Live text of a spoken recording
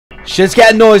Shit's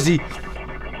getting noisy.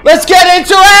 Let's get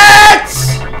into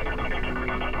it!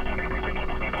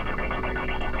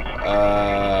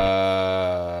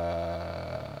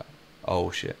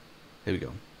 Oh shit. Here we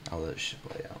go. I'll let this shit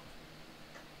play out.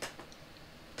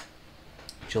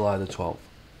 July the 12th.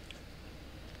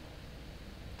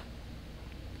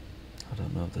 I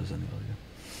don't know if there's any audio.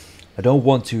 I don't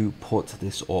want to put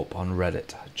this up on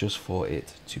Reddit just for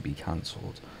it to be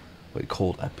cancelled. But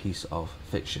called a piece of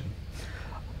fiction.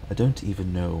 I don't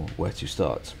even know where to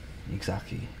start.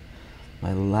 Exactly.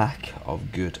 My lack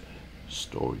of good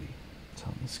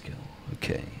storytelling skill.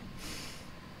 Okay.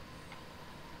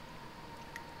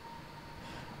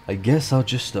 I guess I'll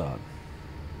just start.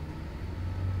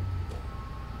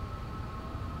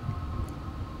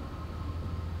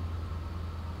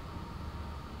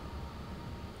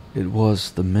 It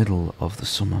was the middle of the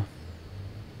summer.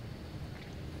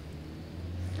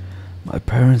 My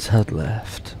parents had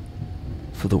left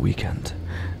for the weekend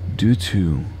due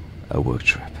to a work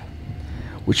trip,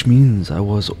 which means I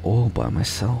was all by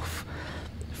myself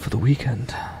for the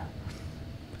weekend.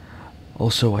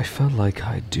 Also, I felt like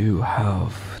I do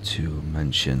have to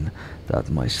mention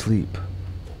that my sleep,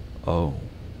 right,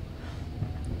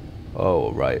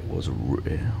 was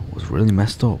really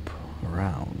messed up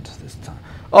around this time.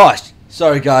 Oh,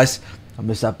 sorry guys, I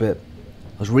missed that bit.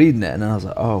 I was reading it and then I was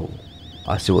like, oh,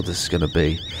 I see what this is gonna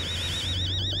be.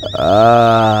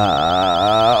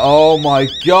 Oh my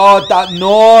god, that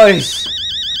noise!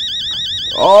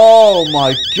 Oh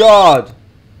my god!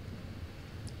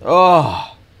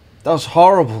 Oh, that was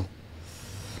horrible.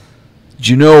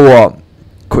 Do you know what?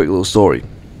 Quick little story.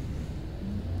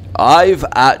 I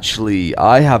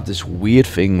have this weird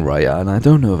thing, right, and I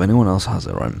don't know if anyone else has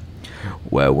it, right,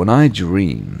 where when I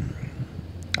dream,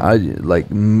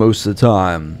 like most of the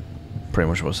time, pretty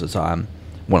much most of the time,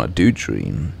 when I do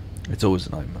dream, it's always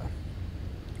a nightmare.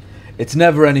 It's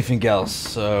never anything else,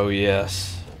 so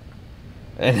yes.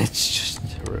 And it's just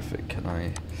horrific, can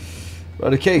I...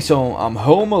 Right, okay, so I'm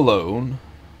home alone.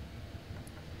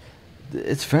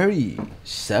 It's very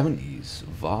 70s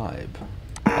vibe.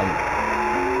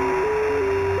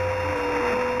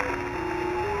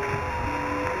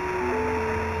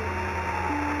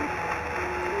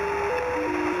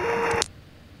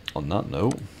 On that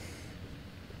note,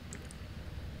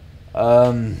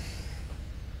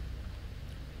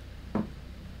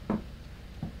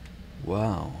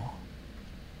 wow,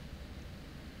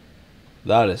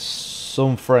 that is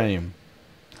some frame.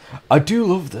 I do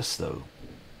love this though.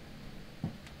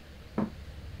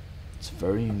 It's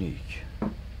very unique.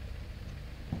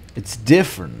 It's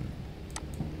different.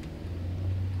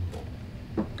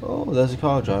 Oh, there's a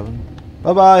car driving.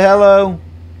 Bye bye, hello.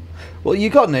 Well, you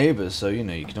got neighbours, so you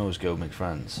know you can always go make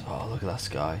friends. Oh, look at that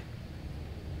sky.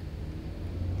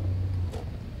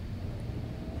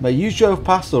 Mate, you drove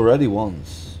past already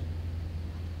once.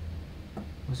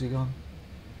 Where's he gone?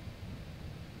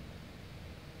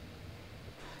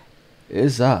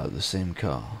 Is that the same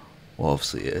car? Well,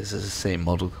 obviously it is. It's the same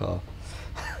model car.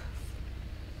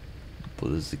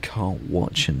 But is the car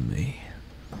watching me?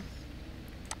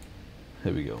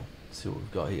 Here we go. Let's see what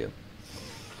we've got here.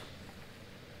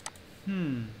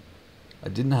 I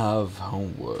didn't have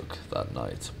homework that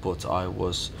night, but I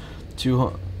was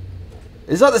too...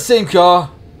 Is that the same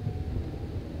car?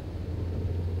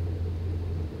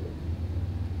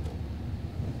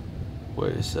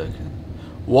 Wait a second.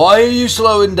 Why are you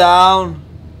slowing down?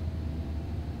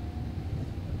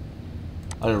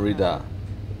 I didn't read that.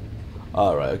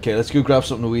 Alright, okay, let's go grab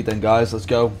something to eat then, guys. Let's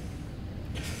go.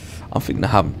 I'm thinking of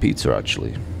having pizza,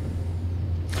 actually.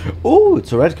 Oh,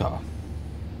 it's a red car.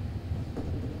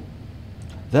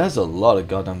 There's a lot of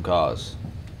goddamn cars.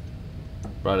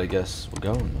 Right, I guess we're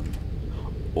going then.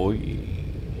 Oi.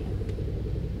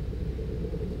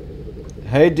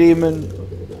 Hey, demon.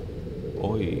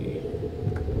 Oi.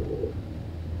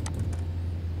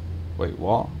 Wait,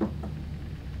 what?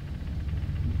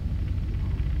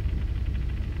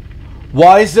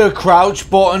 Why is there a crouch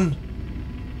button?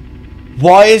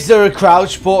 Why is there a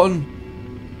crouch button?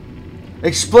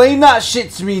 Explain that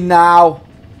shit to me now.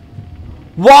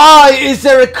 Why is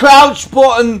there a crouch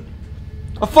button?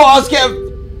 I thought I was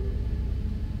getting...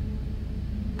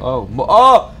 Oh,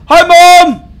 oh, hi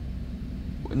mom!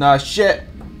 Nah, shit.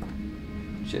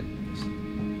 Shit.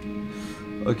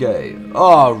 Okay.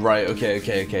 Oh, right.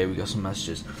 Okay. We got some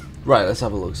messages. Right, let's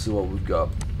have a look. See what we've got.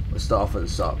 Let's start off at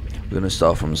the top. We're gonna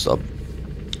start from the top.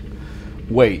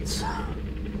 Wait.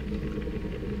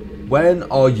 When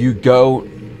are you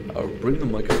going? I'll bring the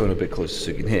microphone a bit closer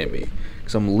so you can hear me,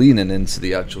 because I'm leaning into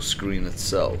the actual screen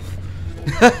itself.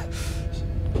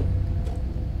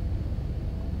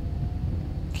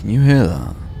 Can you hear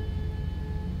that?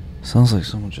 Sounds like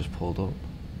someone just pulled up.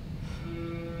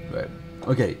 Right.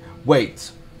 Okay.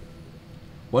 Wait.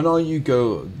 When are you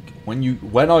guys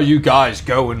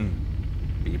going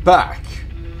to be back?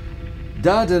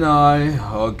 Dad and I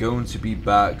are going to be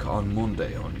back on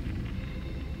Monday, honey.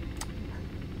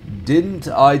 Didn't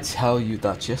I tell you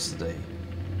that yesterday?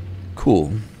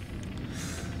 Cool.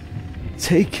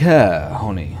 Take care,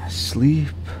 honey. Sleep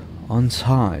on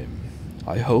time.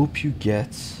 I hope you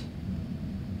get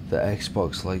the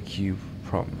Xbox like you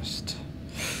promised.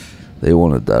 They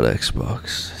wanted that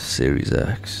Xbox Series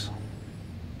X.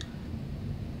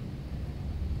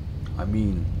 I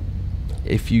mean,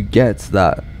 if you get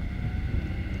that,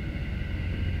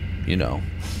 you know,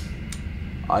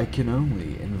 I can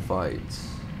only invite...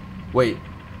 Wait.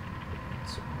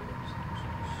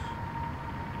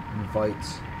 Invite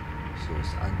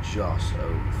Sis and Josh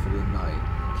over for the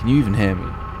night. Can you even hear me?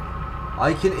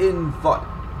 I can invite...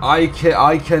 I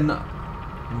can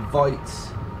invite...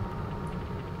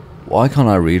 Why can't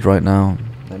I read right now?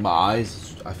 Like my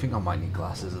eyes... I think I might need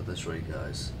glasses at this rate,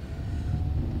 guys.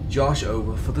 Josh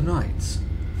over for the night.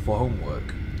 For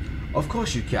homework. Of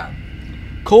course you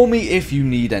can. Call me if you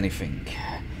need anything.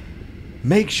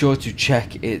 Make sure to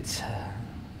check it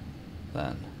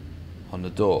then on the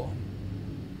door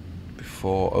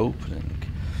before opening.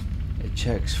 It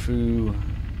checks through.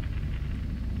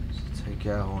 So take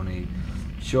care, honey.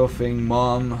 Sure thing,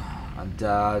 Mom and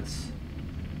Dad.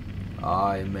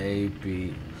 Dad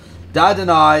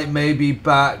and I may be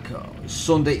back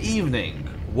Sunday evening.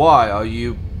 Why are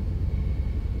you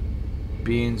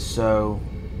being so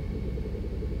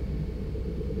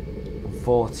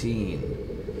 14?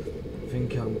 I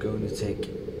think I'm going to take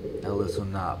a little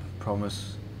nap.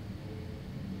 Promise.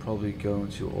 Probably going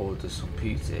to order some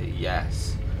pizza.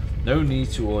 Yes. No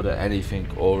need to order anything.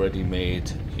 Already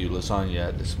made you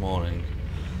lasagna this morning.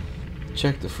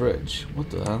 Check the fridge.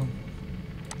 What the hell?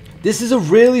 This is a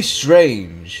really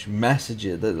strange message.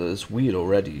 That's weird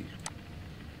already.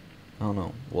 I don't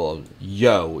know. Well,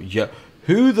 yo.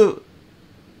 Who the...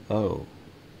 Oh.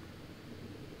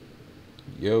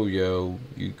 Yo, you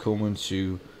coming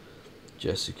to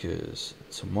Jessica's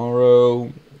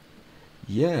tomorrow?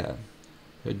 Yeah.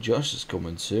 Heard Josh is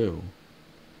coming too.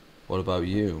 What about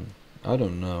you? I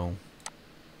don't know.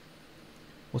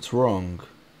 What's wrong?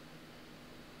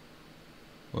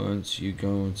 Weren't you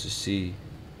going to see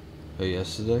her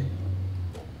yesterday?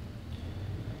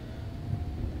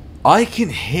 I can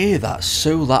hear that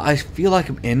so loud. I feel like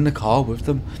I'm in the car with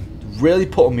them. Really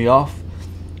putting me off.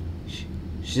 She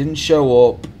didn't show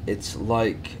up. It's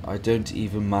like I don't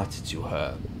even matter to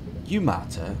her. You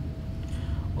matter.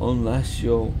 Unless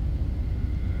you're...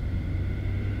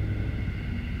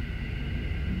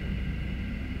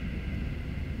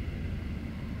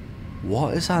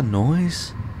 What is that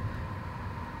noise?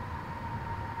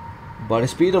 By the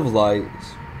speed of light,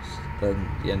 then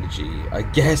the energy. I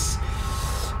guess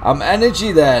I'm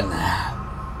energy then.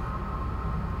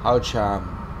 How chums.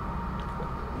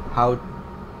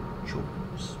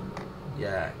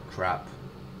 Yeah, crap.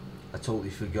 I totally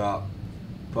forgot.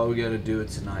 Probably gonna do it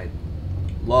tonight.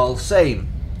 Lol, same.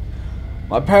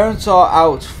 My parents are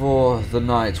out for the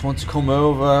night. Want to come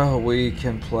over? We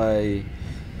can play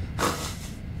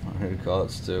Mario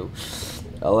Kart too.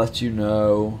 I'll let you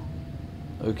know.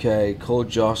 Okay, call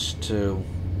Josh too.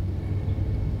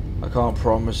 I can't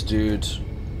promise, dude.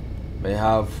 May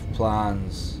have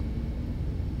plans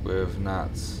with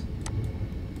Nats.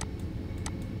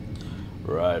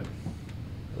 Right.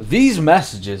 These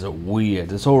messages are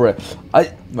weird. It's already...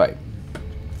 Right.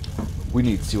 We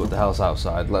need to see what the hell's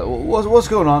outside. Like, what's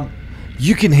going on?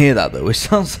 You can hear that though. It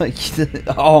sounds like...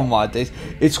 Oh my days.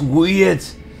 It's weird.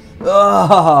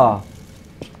 Ah.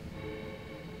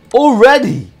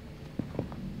 Already.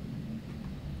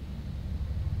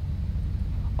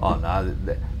 Oh no.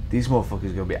 These motherfuckers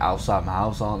are gonna be outside my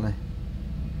house, aren't they?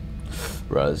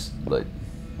 Whereas, like...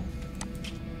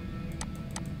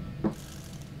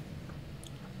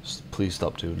 Please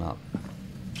stop doing that.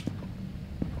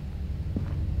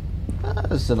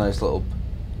 That's a nice little...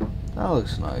 That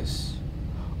looks nice.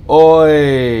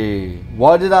 Oi!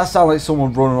 Why did that sound like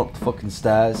someone running up the fucking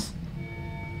stairs?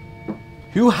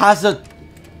 Who has a...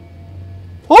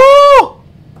 Oh!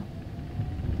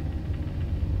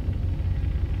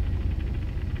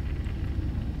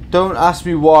 Don't ask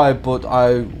me why, but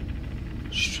I...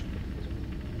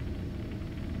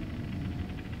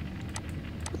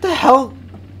 What the hell?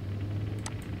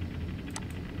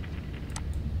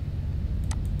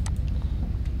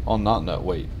 On that note,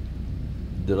 wait.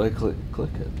 Did I click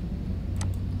it?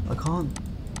 I can't.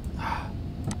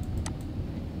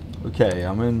 Okay,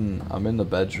 I'm in the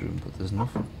bedroom, but there's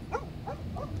nothing.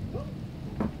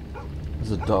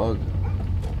 There's a dog.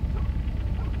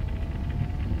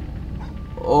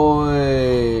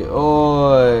 Oi,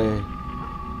 oi.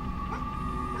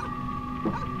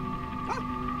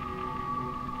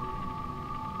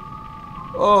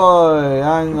 Oi,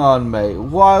 hang on, mate.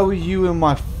 Why were you in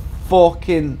my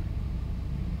fucking...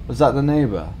 Was that the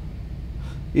neighbour?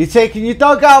 You taking your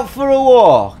dog out for a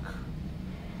walk?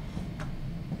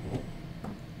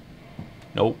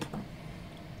 Nope.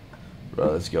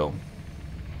 Right, let's go.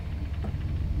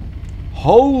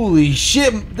 Holy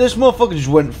shit, this motherfucker just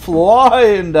went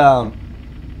flying down.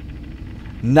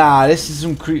 Nah, this is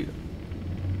some creep.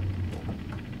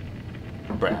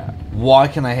 Bruh, why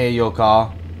can I hear your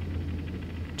car?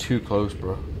 Too close,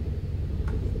 bro.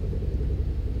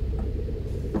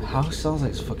 House sounds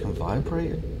like it's fucking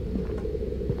vibrating.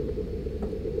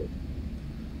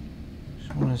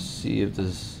 Just wanna see if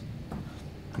there's...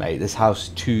 Mate, this house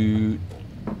too...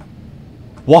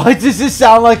 Why does this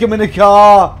sound like I'm in a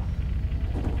car?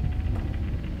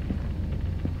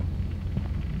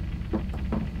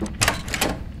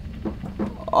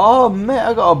 Oh, mate,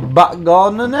 I got a back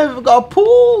garden and I've got a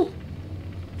pool.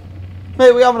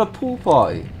 Mate, we're having a pool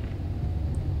party.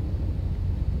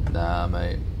 Nah,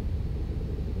 mate.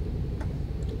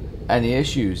 Any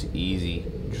issues? Easy.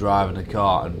 Driving a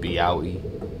car and be outie.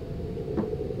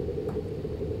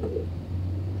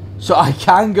 So I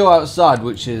can go outside,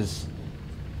 which is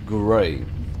great.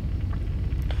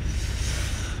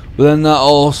 But then that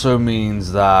also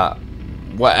means that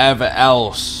whatever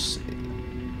else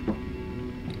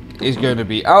is going to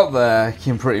be out there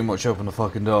can pretty much open the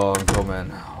fucking door and come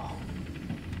in.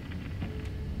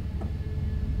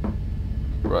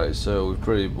 Right, so we've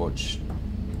pretty much...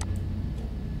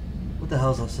 What the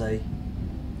hell's that say?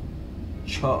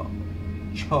 Chuck,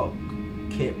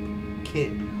 kip.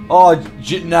 Oh,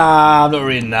 nah, I'm not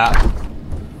reading that.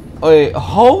 Wait,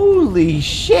 holy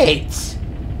shit!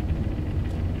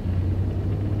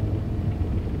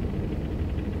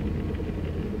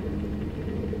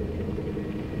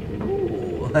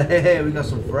 Ooh, hey, we got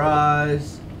some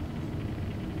fries.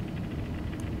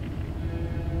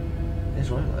 That's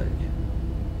what I like.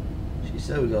 She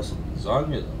said we got some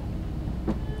lasagna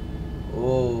though.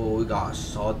 Oh, we got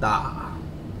soda.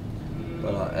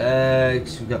 Got our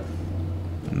eggs. We got.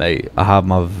 Mate, I have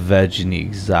my veg in the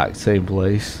exact same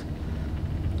place.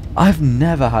 I've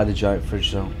never had a giant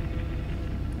fridge though.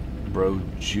 Bro,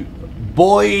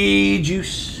 boy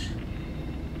juice. Is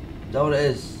that what it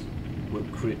is?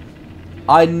 Whipped cream.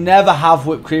 I never have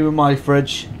whipped cream in my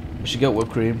fridge. I should get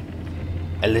whipped cream.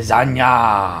 A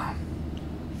lasagna.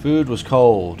 Food was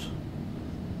cold.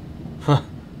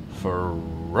 For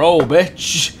roll,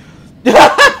 bitch.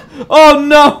 Oh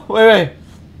no! Wait.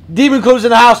 Demon comes in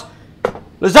the house.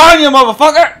 Lasagna,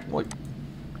 motherfucker! Wait.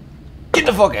 Get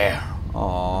the fuck out.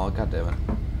 Oh, god damn it.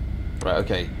 Right,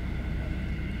 okay.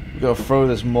 We gotta throw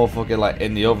this motherfucker like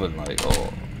in the oven, like,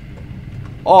 oh.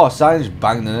 Oh, sign's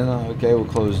banging in. Okay, we'll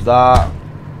close that.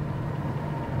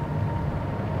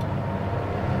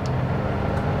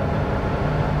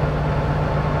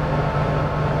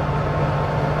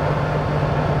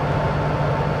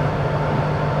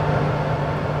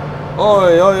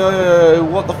 Oi, oi, oi, oi,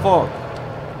 what the fuck?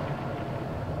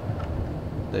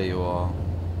 There you are.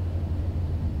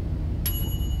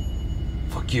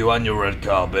 Fuck you and your red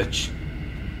car, bitch.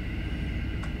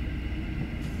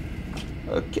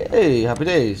 Okay, happy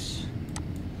days.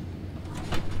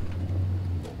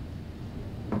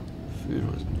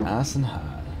 Food was nice and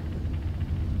hot.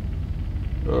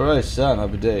 Alright, son,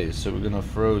 happy days. So we're gonna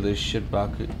throw this shit back.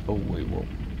 Oh, wait, what?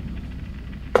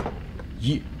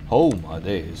 Oh, my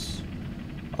days.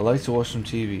 I like to watch some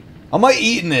TV. Am I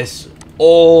eating this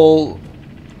all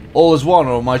as one,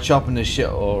 or am I chopping this shit?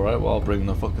 Alright, well, I'll bring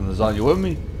the fucking lasagna with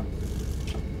me.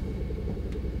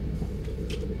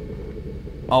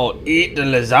 I'll eat the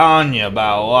lasagna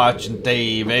by watching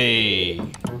TV.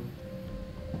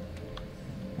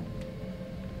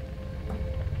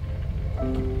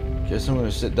 Guess I'm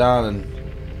gonna sit down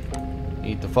and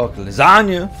eat the fucking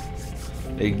lasagna.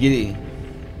 Hey, giddy.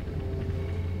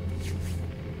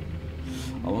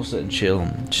 I'm gonna sit and chill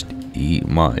and just eat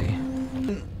my...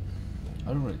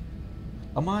 I don't really...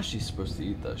 I'm actually supposed to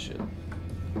eat that shit.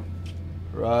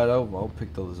 Right, I'll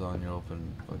pick the lasagna up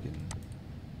and fucking...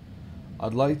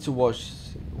 I'd like to watch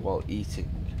while eating.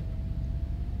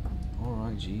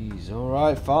 Alright, jeez.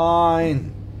 Alright,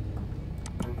 fine.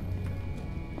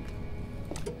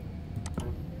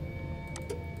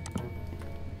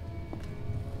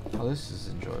 Oh, this is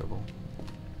enjoyable.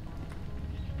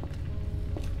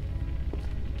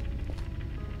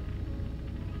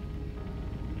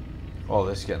 Oh,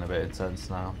 this is getting a bit intense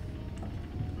now.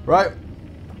 Right.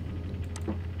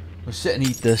 Let's sit and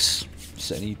eat this.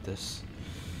 Sit and eat this.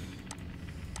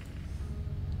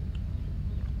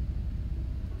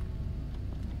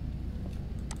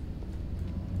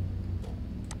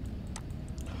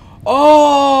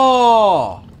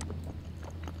 Oh!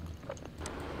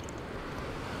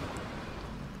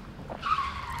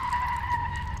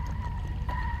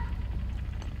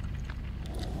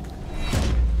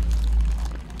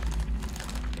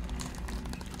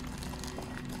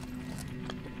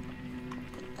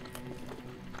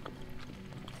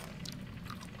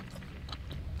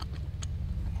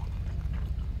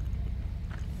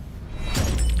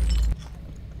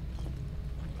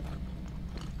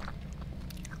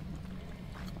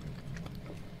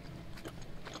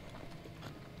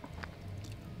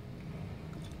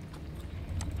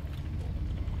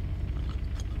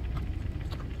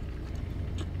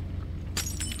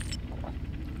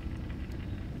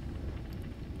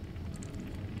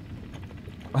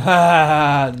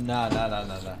 Nah.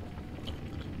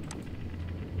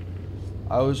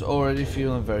 I was already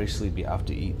feeling very sleepy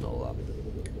after eating all that.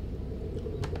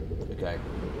 Okay.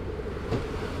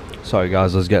 Sorry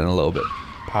guys, I was getting a little bit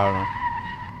paranoid.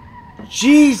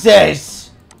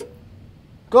 Jesus!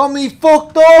 Got me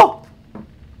fucked up!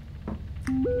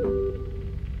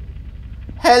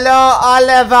 Hello,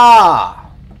 Oliver!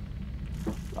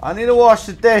 I need to wash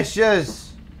the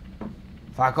dishes.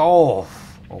 Fuck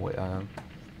off. Oh wait, I am.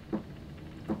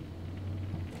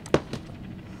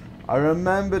 I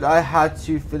remembered I had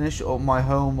to finish up my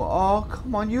homework. Oh,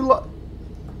 come on, you lot.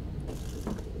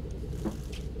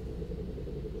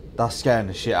 That's scaring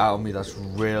the shit out of me. That's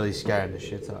really scaring the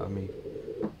shit out of me.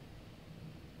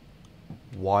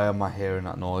 Why am I hearing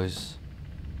that noise?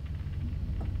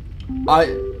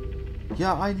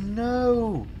 Yeah, I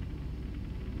know.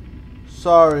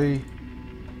 Sorry.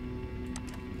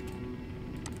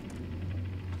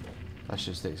 That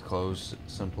shit stays closed.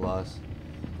 Simple as.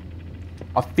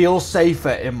 I feel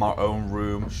safer in my own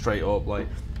room, straight up. Like,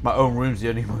 my own room's the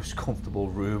only most comfortable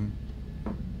room.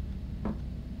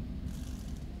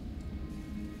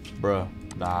 Bruh.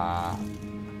 Nah.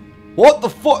 What the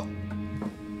fuck?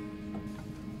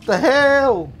 The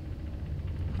hell?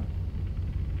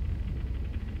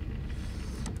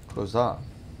 Close that.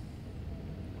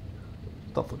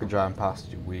 Stop fucking driving past,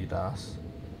 you weird ass.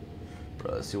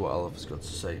 Right, let's see what Oliver's got to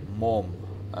say. Mum.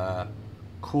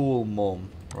 Cool mum.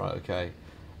 Right, okay.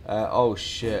 Oh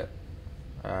shit.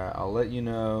 I'll let you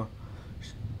know.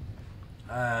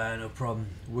 No problem.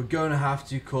 We're gonna have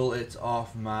to call it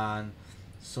off, man.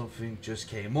 Something just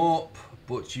came up,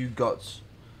 but you got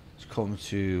to come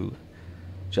to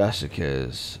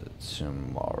Jessica's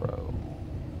tomorrow.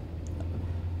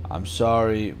 I'm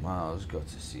sorry, Miles got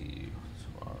to see you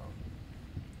tomorrow.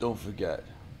 Don't forget,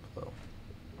 though.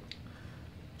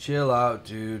 Chill out,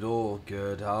 dude. All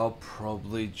good. I'll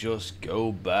probably just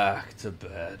go back to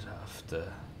bed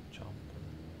after jumping.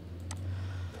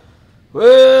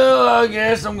 Well, I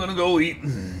guess I'm gonna go eat.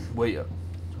 Wait,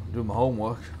 do my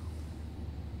homework.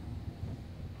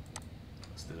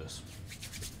 Let's do this.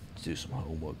 Let's do some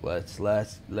homework. Let's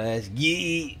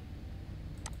get.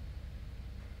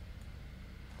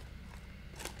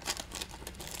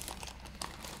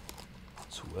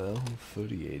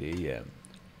 12:38 a.m.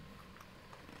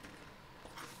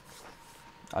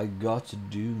 I got to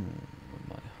do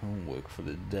my homework for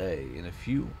the day in a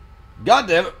few. God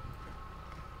damn it!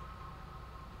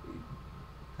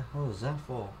 What the hell is that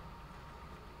for?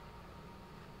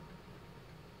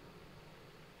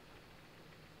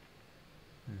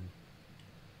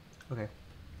 Okay.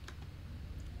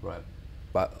 Right.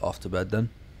 Back off to bed then.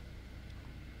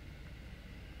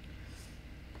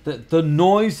 The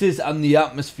noises and the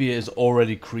atmosphere is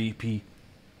already creepy.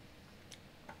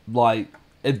 Like,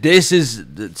 if this is,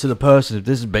 to the person, if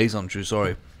this is based on true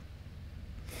story,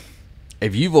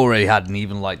 if you've already had an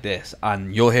evening like this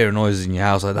and you're hearing noises in your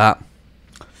house like that,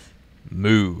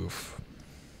 move.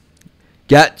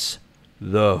 Get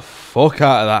the fuck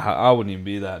out of that house. I wouldn't even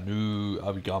be there. No,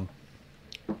 I'll be gone.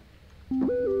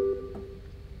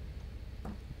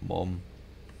 Mum.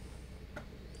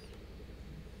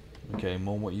 Okay,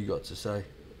 Mum, what you got to say?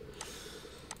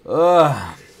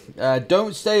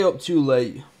 Don't stay up too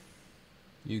late,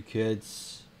 you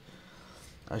kids.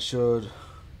 I should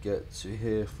get to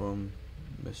hear from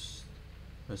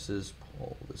Mrs.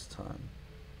 Paul this time.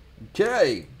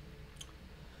 Okay.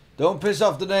 Don't piss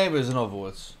off the neighbors, in other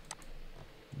words.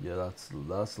 Yeah,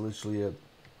 that's literally it.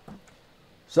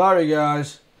 Sorry,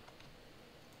 guys.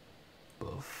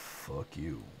 But fuck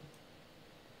you.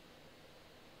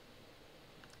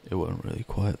 It wasn't really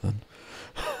quiet then.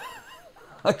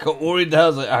 I got worried there. I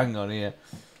was like, hang on here.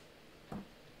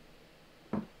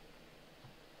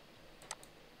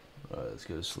 Alright, let's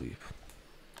go to sleep.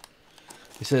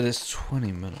 He said it's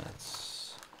 20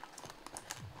 minutes.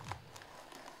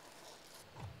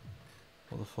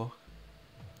 What the fuck?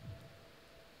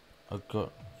 I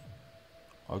got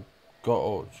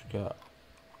to get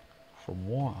some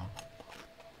water.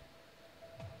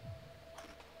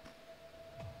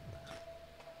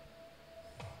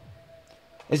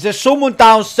 Is there someone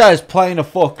downstairs playing a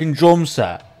fucking drum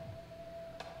set?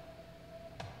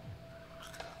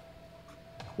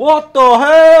 What the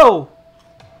hell?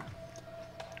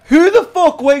 Who the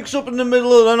fuck wakes up in the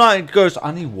middle of the night and goes,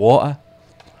 I need water?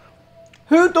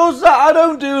 Who does that? I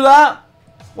don't do that.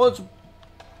 What's...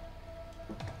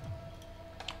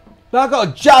 I got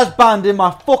a jazz band in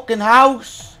my fucking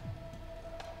house.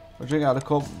 I drink out of the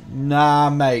cup. Nah,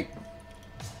 mate.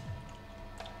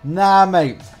 Nah,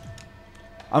 mate.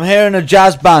 I'm hearing a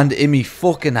jazz band in me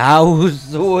fucking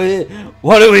house.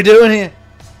 What are we doing here?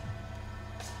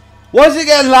 Why is it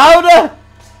getting louder?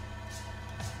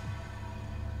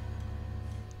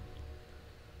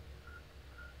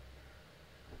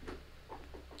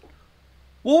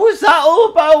 What was that all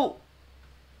about?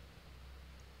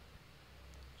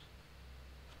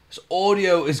 This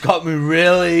audio has got me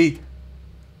really...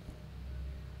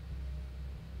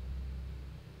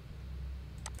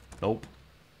 Nope.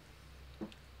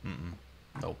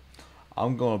 Nope.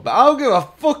 I'm gonna... I don't give a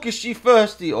fuck if she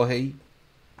thirsty or he.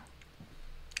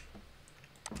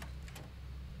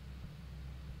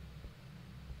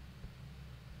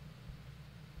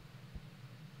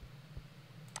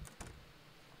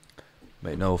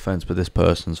 Mate, no offense, but this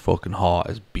person's fucking heart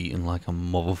is beating like a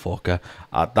motherfucker.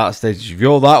 At that stage, if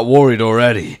you're that worried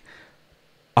already,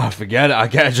 I forget it. I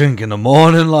get a drink in the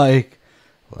morning, like...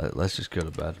 Let's just go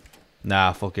to bed.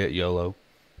 Nah, fuck it, YOLO.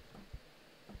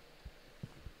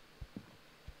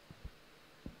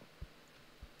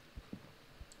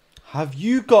 Have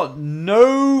you got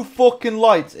no fucking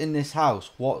lights in this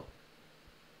house? What?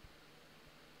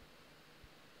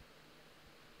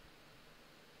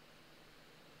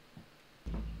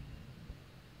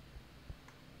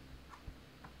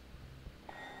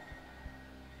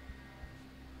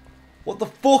 What the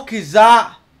fuck is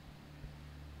that?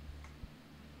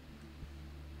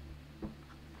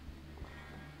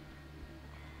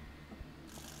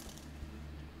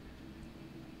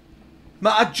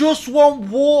 Man, I just want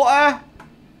water.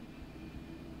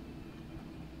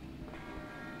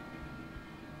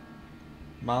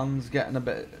 Man's getting a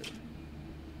bit...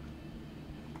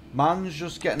 Man's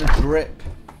just getting a drip.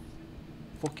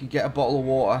 Fucking get a bottle of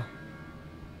water.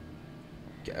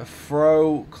 Get a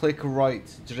throw, click right,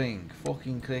 drink.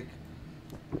 Fucking click.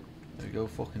 There we go,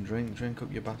 fucking drink. Drink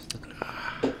up, you bastard.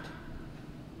 I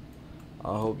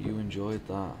hope you enjoyed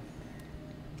that.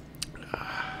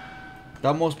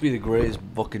 That must be the greatest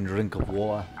fucking drink of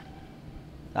water.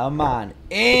 Now, man,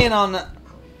 in on the...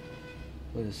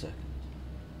 Wait a second.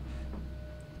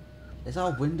 Is that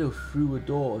a window through a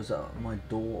door, or is that my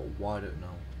door? Well, I don't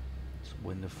know. It's a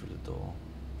window through the door.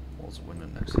 What's a window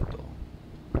next to the door?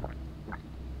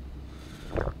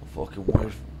 Fucking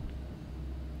weird.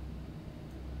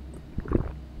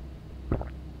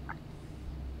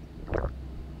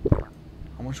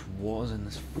 How much water's in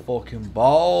this fucking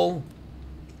bowl?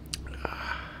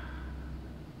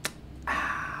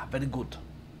 Very good.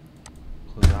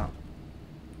 Close that.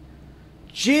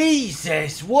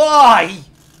 Jesus, why?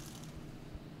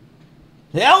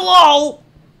 Hello?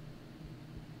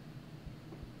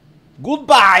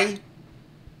 Goodbye.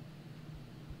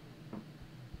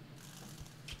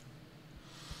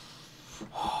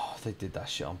 Oh, they did that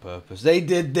shit on purpose. They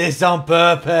did this on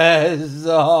purpose.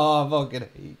 Oh, I fucking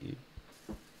hate you.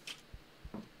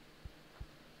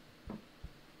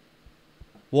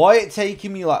 Why it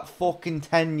taking me like fucking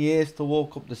 10 years to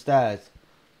walk up the stairs,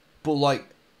 but like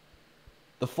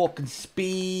the fucking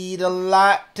speed of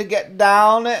light to get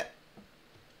down it?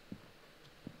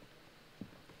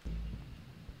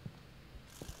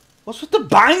 What's with the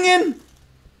banging?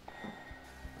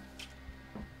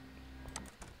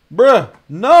 Bruh,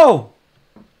 no!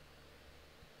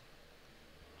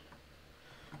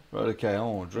 Right, okay, I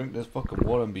want to drink this fucking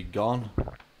water and be gone.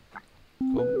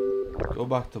 Go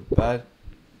back to bed.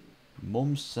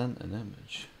 Mum sent an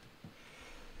image.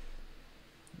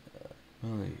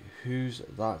 Really, who's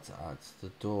that at the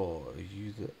door? Are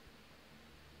you the...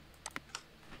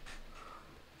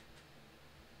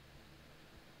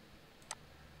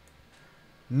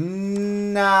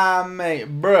 Nah,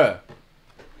 mate, bruh.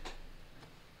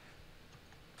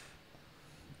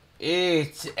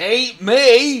 It ain't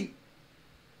me.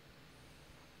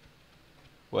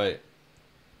 Wait.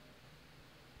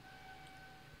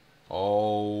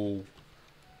 Oh.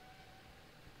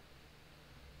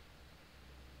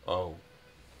 Oh.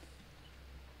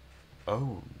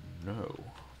 Oh no.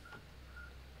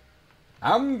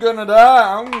 I'm gonna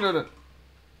die. I'm gonna.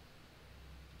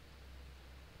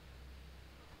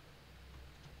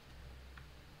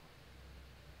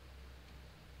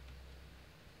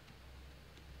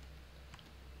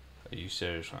 Are you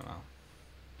serious right now?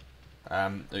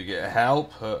 They get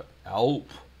help. Help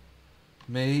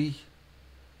me.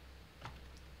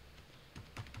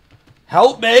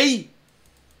 Help me.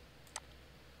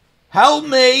 Help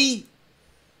me.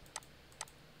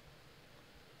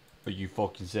 Are you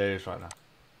fucking serious right now?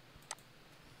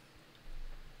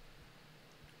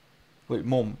 Wait,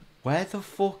 Mum, where the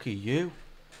fuck are you?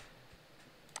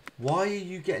 Why are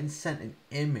you getting sent an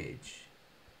image?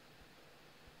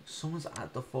 Someone's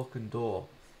at the fucking door.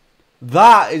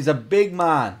 That is a big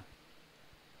man.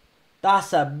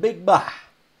 That's a big bah.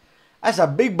 That's a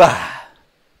big bah.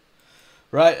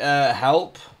 Right,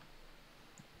 help.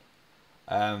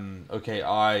 Okay,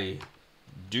 I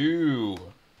do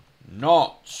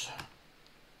not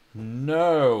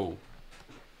know.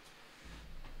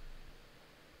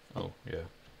 Oh, yeah.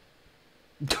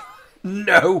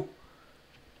 No.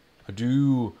 I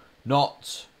do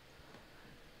not.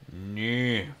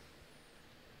 No.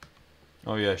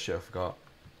 Oh, yeah, shit, I forgot.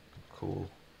 Cool.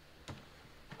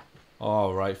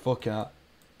 Alright, fuck that.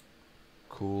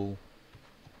 Cool.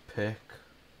 Pick.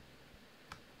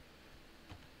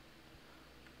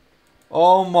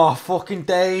 Oh my fucking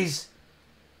days.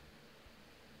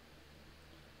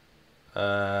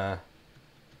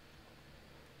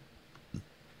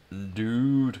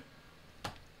 Dude.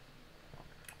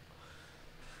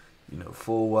 You know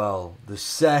full well, the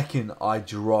second I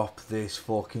drop this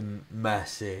fucking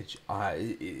message,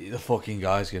 the fucking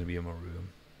guy's gonna be in my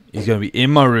room. He's gonna be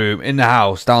in my room, in the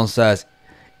house, downstairs,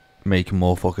 making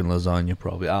more fucking lasagna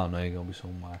probably. I don't know, he's gonna be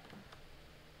somewhere.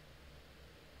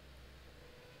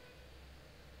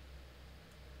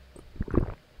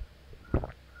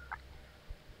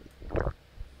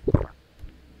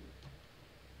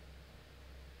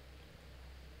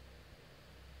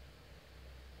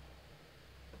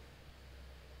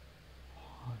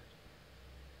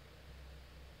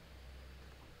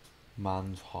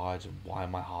 Man's hiding. Why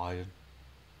am I hiding?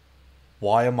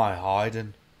 Why am I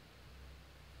hiding?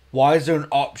 Why is there an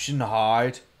option to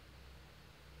hide?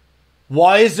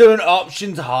 Why is there an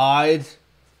option to hide?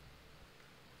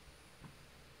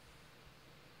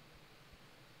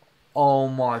 Oh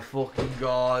my fucking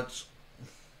god.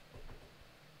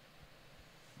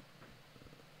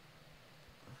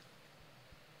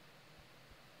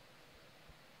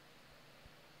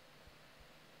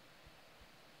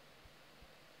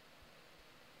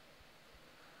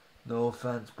 No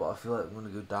offense, but I feel like I'm gonna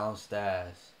go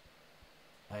downstairs.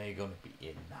 And you're gonna be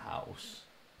in the house.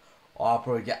 Or I'll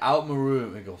probably get out of my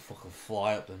room and go fucking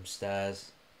fly up them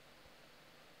stairs.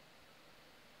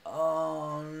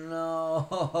 Oh no.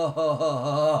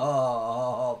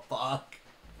 Fuck.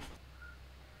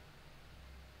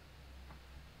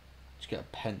 Just get a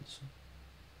pencil.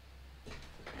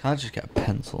 Can I just get a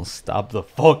pencil and stab the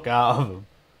fuck out of him?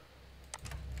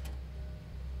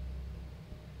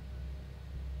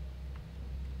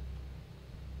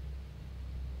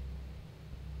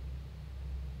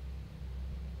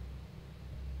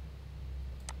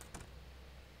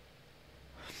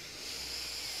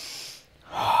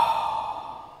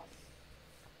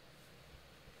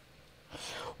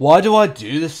 Why do I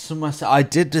do this to myself? I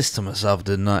did this to myself,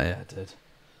 didn't I? Yeah, I did.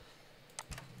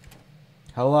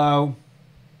 Hello?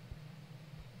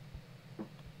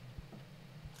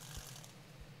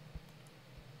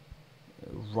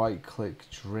 Right click,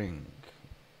 drink.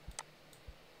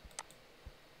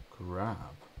 Grab.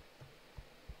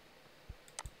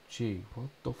 Gee, what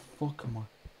the fuck am I?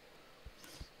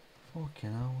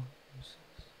 Fucking hell.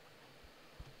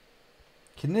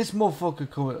 Can this motherfucker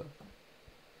come in?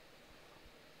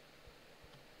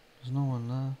 There's no one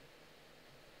there.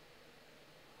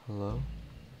 Hello?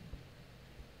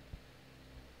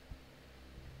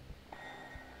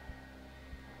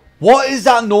 What is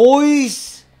that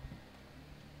noise?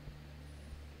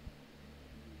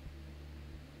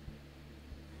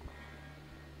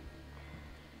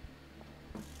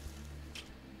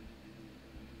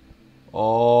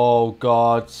 Oh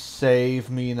God,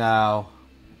 save me now.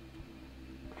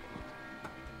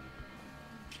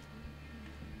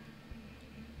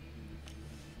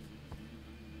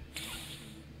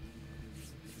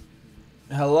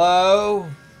 Hello?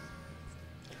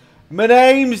 My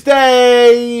name's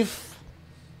Dave.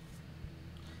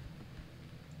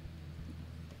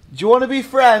 Do you want to be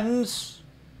friends?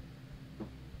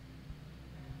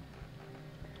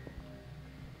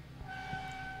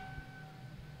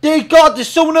 Dear God, there's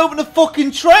someone open the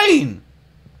fucking train!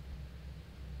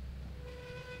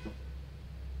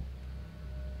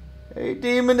 Hey,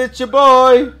 demon, it's your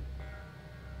boy!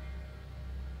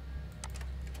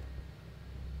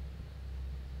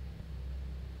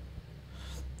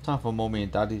 Time for mommy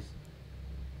and daddy's.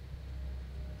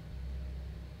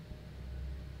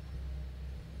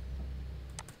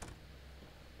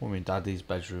 Mommy and daddy's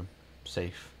bedroom.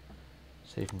 Safe.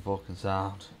 Safe and fucking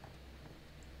sound.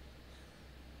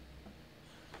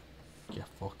 Get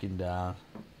fucking down.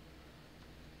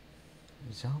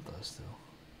 He's out there still.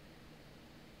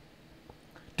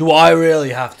 Do I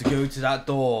really have to go to that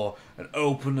door and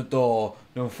open the door,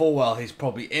 knowing full well he's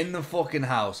probably in the fucking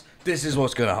house? This is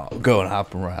what's gonna go and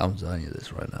happen, right? I'm telling you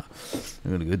this right now.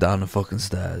 I'm gonna go down the fucking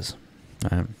stairs.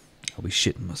 I'll be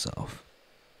shitting myself.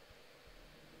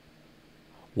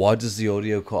 Why does the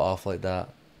audio cut off like that?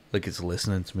 Like it's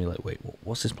listening to me. Like, wait,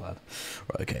 what's this plan?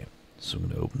 Right, okay. So I'm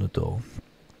gonna open the door.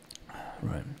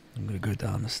 Right, I'm gonna go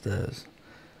down the stairs.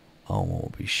 I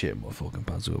won't be shitting my fucking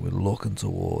pants. We're looking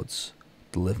towards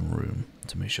the living room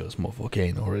to make sure this motherfucker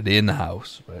ain't already in the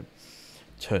house, right?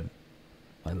 Turn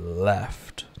my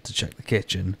left to check the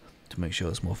kitchen to make sure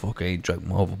this motherfucker ain't drank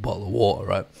my other bottle of water,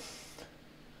 right?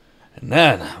 And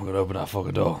then I'm gonna open that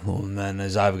fucking door, and then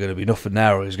there's either gonna be nothing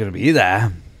there, or he's gonna be there,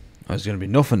 or there's gonna be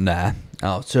nothing there. And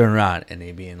I'll turn around and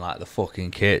he'll be in like the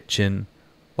fucking kitchen,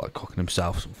 like cooking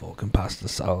himself some fucking pasta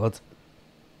salad.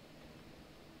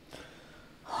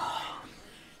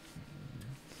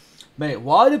 Mate,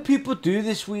 why do people do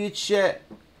this weird shit?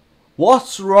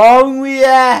 What's wrong with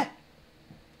you?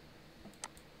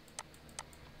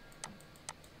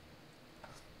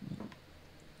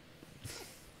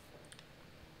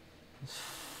 This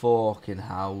fucking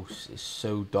house is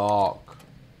so dark.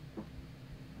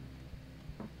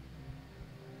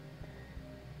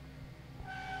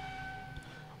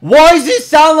 Why does it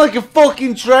sound like a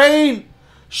fucking train?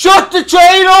 Shut the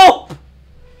train up!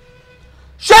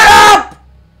 Shut up!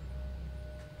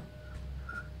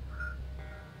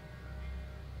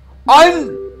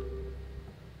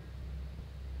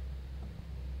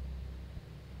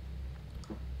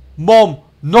 Mum,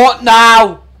 not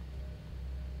now!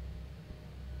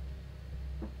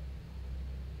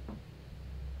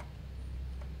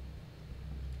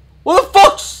 What the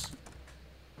fuck's...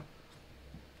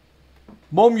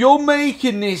 Mum, you're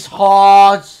making this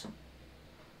hard.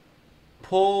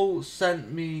 Paul said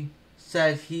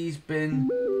he's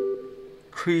been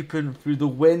creeping through the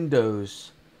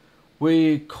windows.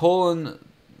 We're calling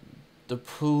the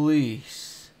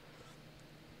police.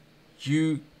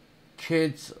 You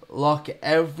kids lock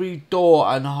every door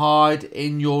and hide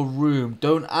in your room.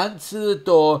 Don't answer the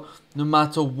door no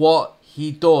matter what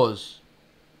he does.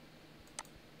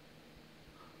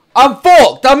 I'm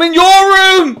fucked! I'm in your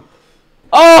room!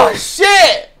 Oh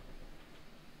shit!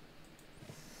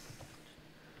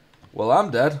 Well,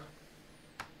 I'm dead.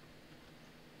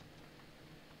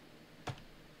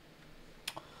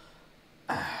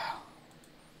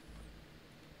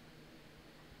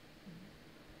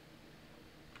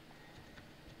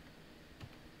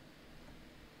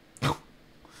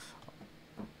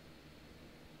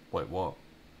 Wait, what?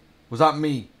 Was that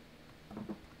me?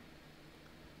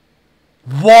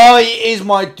 Why is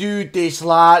my dude this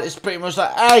lad? It's pretty much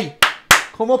like, hey,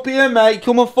 come up here, mate.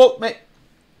 Come and fuck me.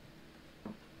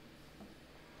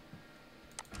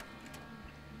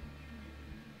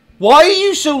 Why are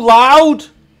you so loud?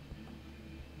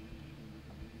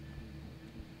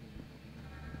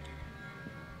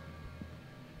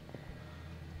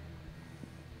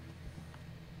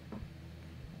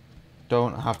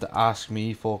 Don't have to ask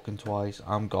me fucking twice.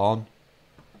 I'm gone.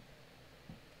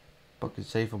 Fucking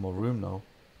safe in my room though.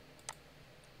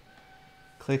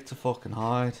 Click to fucking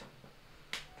hide.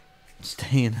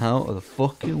 Staying out of the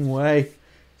fucking way.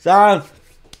 Sam,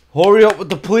 hurry up with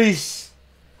the police.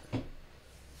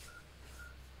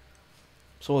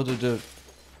 So what do I do?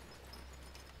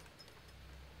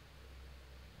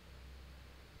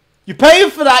 You're paying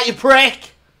for that, you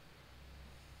prick!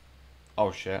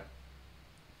 Oh shit.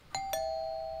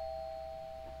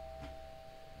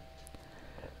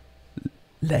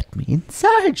 Let me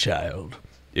inside, child.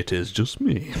 It is just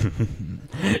me.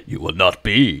 You will not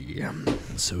be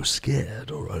so scared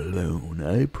or alone,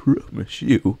 I promise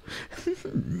you.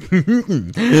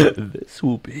 This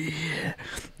will be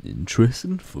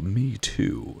interesting for me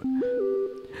too.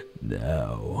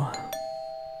 Now,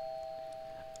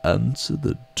 answer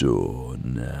the door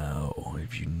now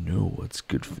if you know what's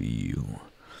good for you.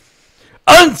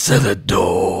 Answer the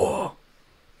door!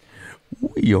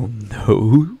 We all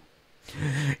know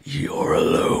you're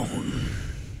alone.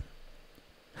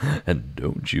 And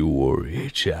don't you worry,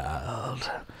 child.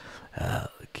 I'll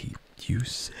keep you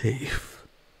safe.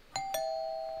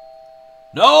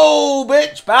 No,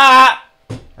 bitch, back!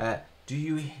 Do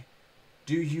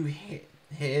you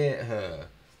hear her?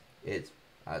 It's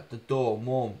at the door,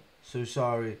 Mum. So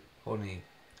sorry, honey.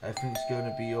 Everything's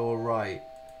gonna be alright.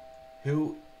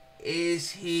 Who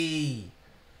is he?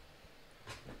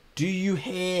 Do you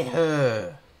hear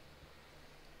her?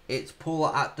 It's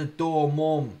Paula at the door,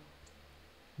 Mum.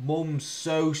 Mum,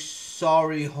 so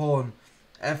sorry, hon.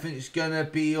 Everything's gonna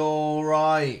be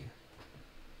alright.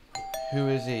 Who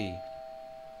is he?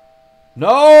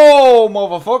 No,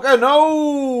 motherfucker,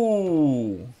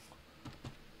 no!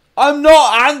 I'm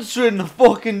not answering the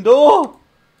fucking door.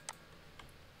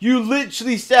 You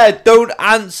literally said don't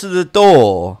answer the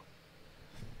door.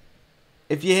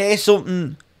 If you hear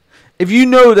something, if you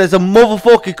know there's a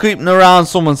motherfucker creeping around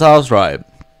someone's house, right?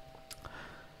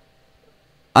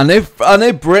 And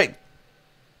they brick.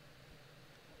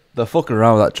 They're fucking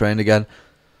around with that train again.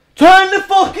 Turn the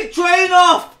fucking train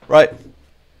off! Right.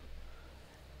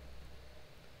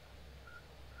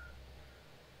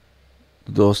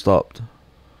 The door stopped.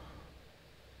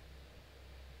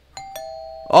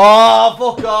 Oh,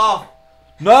 fuck off!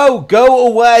 No, go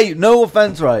away. No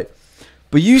offense, right?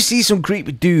 But you see some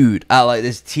creepy dude at like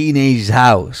this teenager's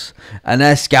house, and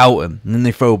they're scouting, and then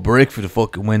they throw a brick through the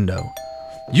fucking window.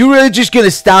 You really just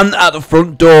gonna stand at the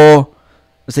front door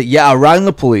and say, yeah, I rang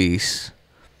the police.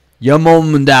 Your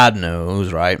mum and dad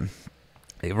knows, right?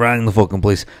 They rang the fucking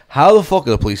police. How the fuck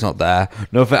are the police not there?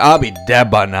 No, I'll be dead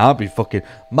by now. I'll be fucking...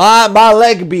 My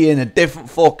leg would be in a different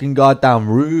fucking goddamn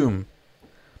room.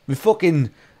 My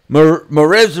fucking... My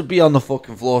ribs would be on the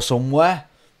fucking floor somewhere.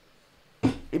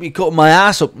 He'd be cutting my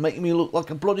ass up, making me look like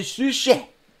a bloody sushi.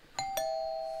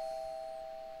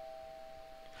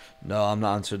 No, I'm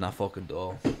not answering that fucking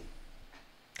door.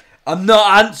 I'm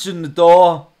not answering the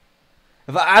door.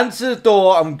 If I answer the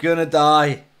door, I'm gonna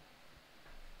die.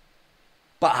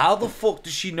 But how the fuck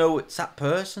does she know it's that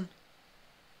person?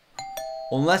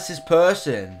 Unless this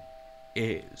person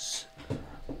is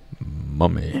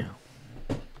Mummy.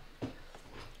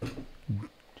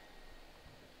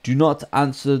 Do not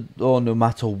answer the door no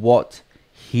matter what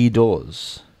he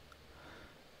does.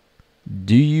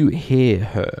 Do you hear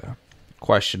her?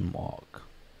 Question mark.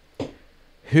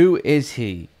 Who is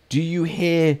he? Do you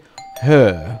hear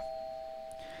her?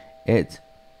 It's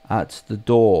at the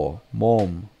door.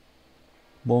 Mum.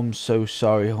 Mum, so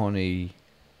sorry, honey.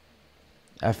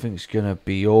 Everything's gonna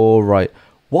be alright.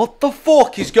 What the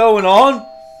fuck is going on?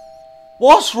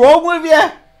 What's wrong with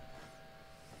you?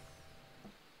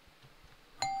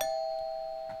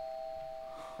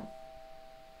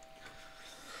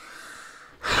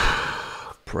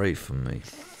 Pray for me.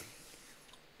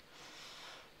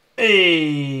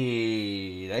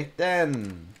 Hey, right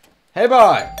then. Hey,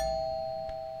 boy.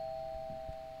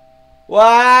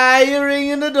 Why are you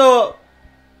ringing the door?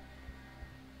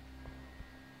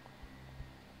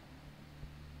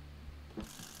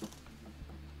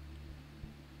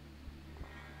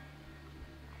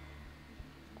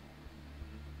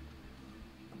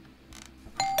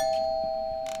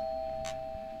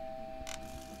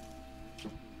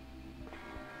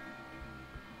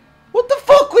 What the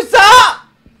fuck was that?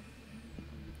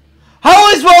 How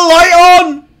is my light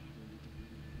on?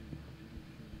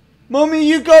 Mummy,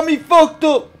 you got me fucked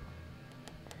up.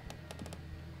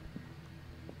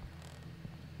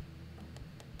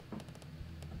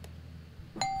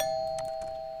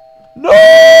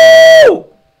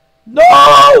 No!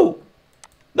 No!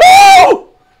 No!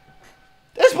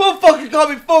 This motherfucker got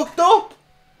me fucked up.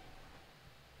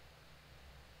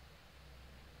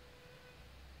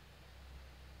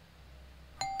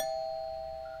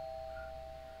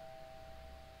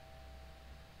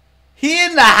 He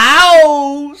in the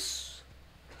house.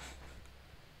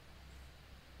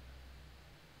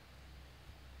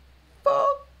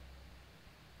 Fuck.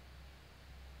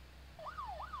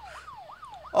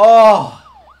 Oh.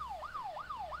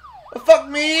 Fuck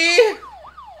me.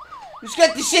 You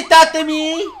scared the shit out of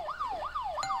me.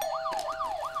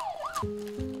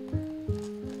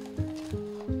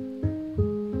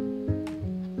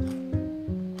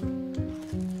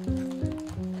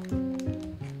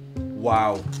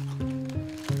 Wow.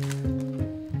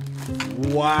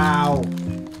 Wow.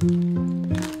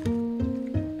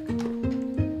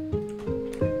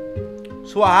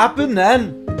 So what happened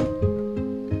then?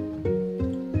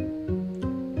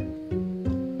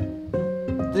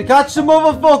 Did you catch the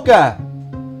motherfucker?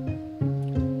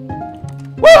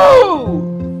 Woo!